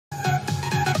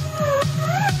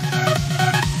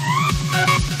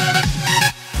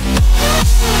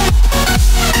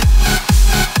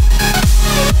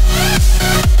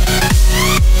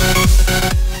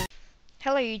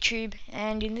YouTube,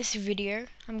 and in this video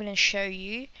I'm going to show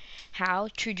you how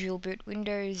to dual boot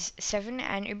Windows 7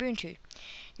 and Ubuntu.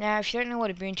 Now if you don't know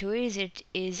what Ubuntu is, it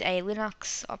is a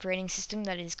Linux operating system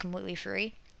that is completely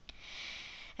free.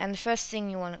 And the first thing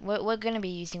you want, we're going to be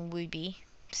using Wubi,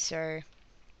 so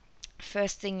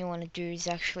first thing you want to do is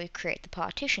actually create the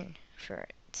partition for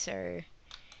it. So let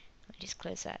me just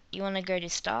close that. You want to go to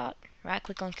Start, right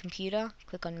click on Computer,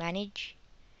 click on Manage.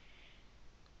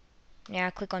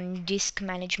 Now click on Disk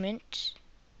Management.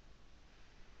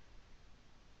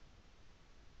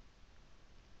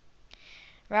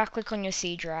 Right click on your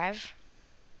C drive.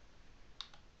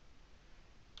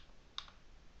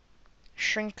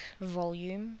 Shrink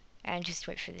volume and just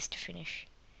wait for this to finish.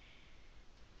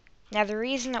 Now the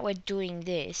reason that we're doing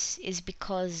this is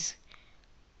because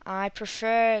I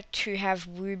prefer to have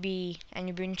Ruby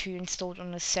and Ubuntu installed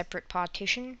on a separate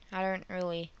partition. I don't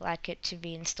really like it to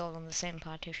be installed on the same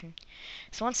partition.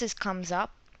 So once this comes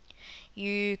up,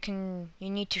 you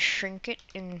need to shrink it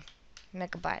in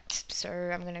megabytes. So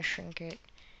I'm going to shrink it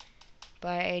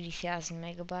by 80,000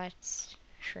 megabytes.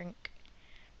 Shrink.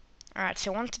 Alright,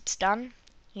 so once it's done,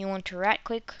 you want to right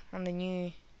click on the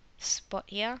new spot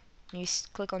here.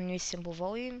 Click on new symbol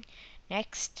volume.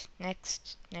 Next,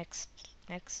 next, next,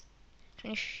 next.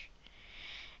 Finish.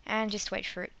 And just wait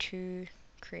for it to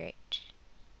create.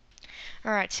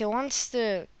 Alright, so once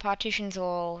the partition's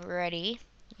all ready,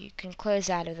 you can close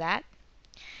out of that.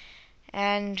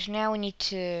 And now we need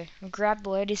to grab the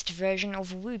latest version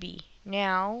of Wubi.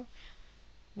 Now,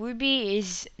 Wubi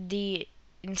is the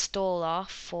installer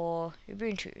for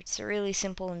Ubuntu. It's a really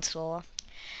simple installer,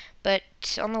 but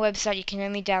on the website you can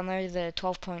only download the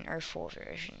 12.04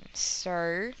 version.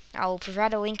 So I'll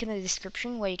provide a link in the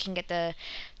description where you can get the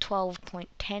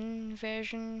 12.10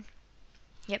 version.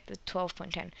 Yep, the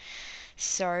 12.10.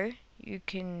 So you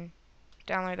can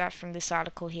download that from this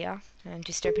article here and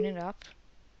just open it up.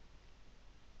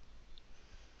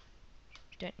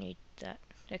 Don't need that.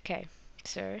 Okay,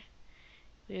 so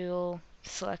we will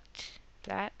select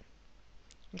that.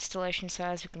 Installation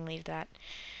size, we can leave that.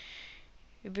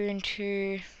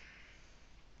 Ubuntu,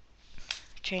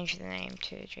 change the name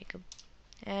to Jacob,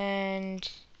 and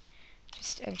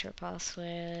just enter a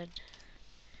password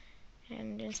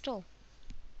and install.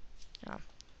 Oh.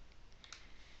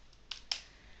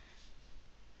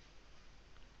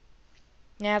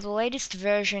 Now the latest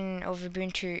version of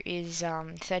Ubuntu is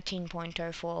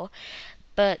 13.04,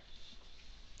 but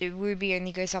the Ruby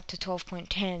only goes up to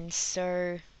 12.10,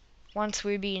 so once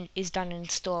Ruby is done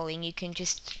installing, you can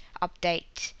just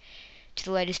update to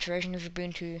the latest version of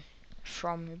Ubuntu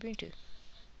from Ubuntu,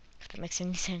 if that makes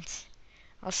any sense.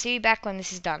 I'll see you back when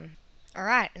this is done.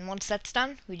 Alright, and once that's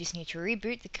done, we just need to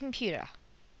reboot the computer.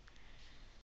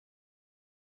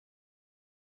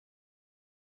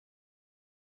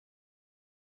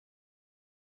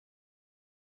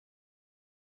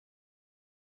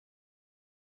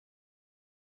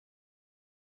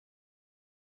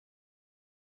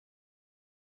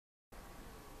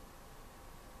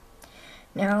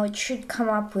 Now it should come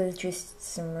up with just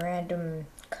some random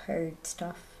code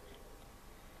stuff.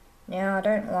 Now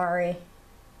don't worry,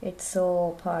 it's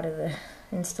all part of the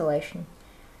installation.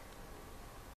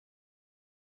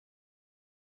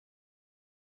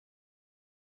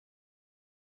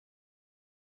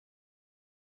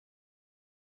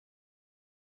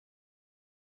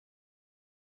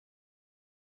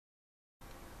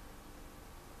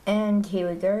 And here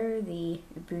we go, the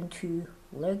Ubuntu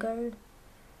logo.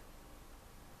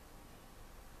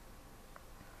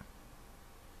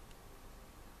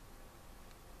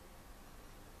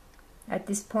 At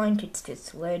this point it's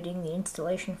just loading the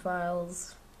installation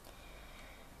files.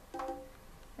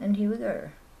 And here we go.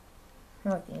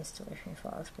 Not the installation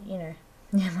files, but you know.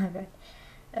 Yeah, my bad.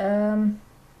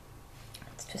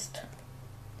 Let's just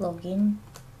log in.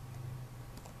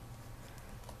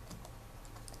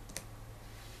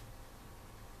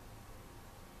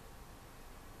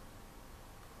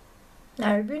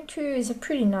 Now Ubuntu is a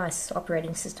pretty nice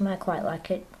operating system, I quite like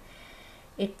it.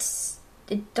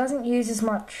 It doesn't use as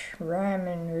much RAM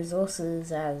and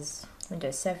resources as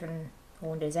Windows 7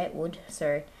 or Windows 8 would,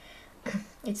 so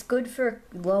it's good for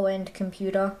a low-end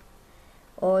computer,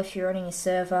 or if you're running a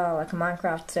server, like a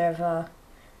Minecraft server,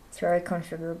 it's very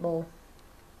configurable.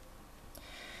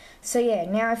 So yeah,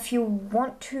 now if you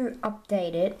want to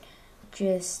update it,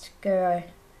 just go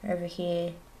over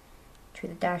here to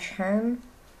the dash home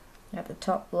at the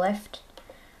top left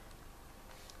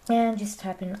and just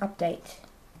type in update,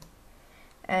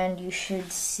 and you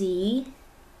should see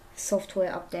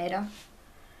software updater.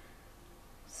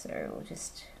 So we'll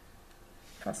just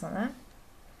press on that.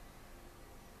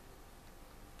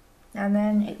 and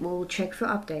then it will check for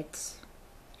updates.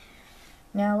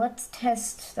 Now let's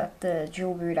test that the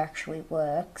dual boot actually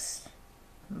works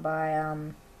by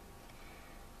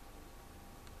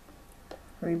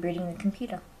rebooting the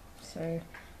computer. So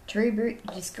to reboot,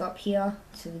 you just go up here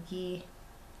to the gear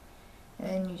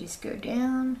and you just go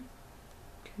down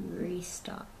to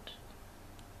restart.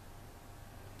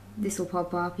 This will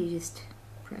pop up, you just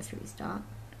press restart.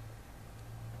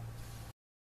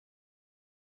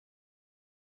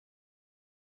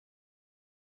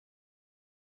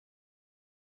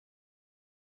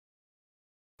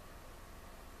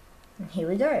 And here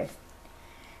we go.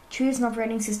 Choose an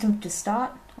operating system to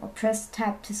start, or press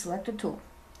tab to select a tool.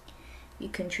 You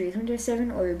can choose Windows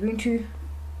 7 or Ubuntu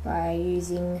by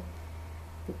using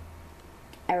the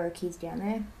arrow keys down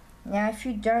there. Now if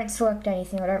you don't select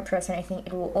anything or don't press anything,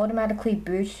 it will automatically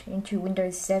boot into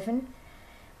Windows 7.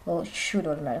 Well, it should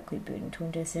automatically boot into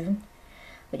Windows 7.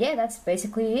 But yeah, that's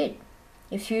basically it.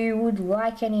 If you would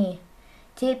like any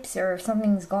tips, or if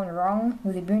something's gone wrong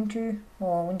with Ubuntu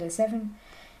or Windows 7,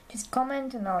 just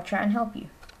comment and I'll try and help you.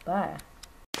 Bye.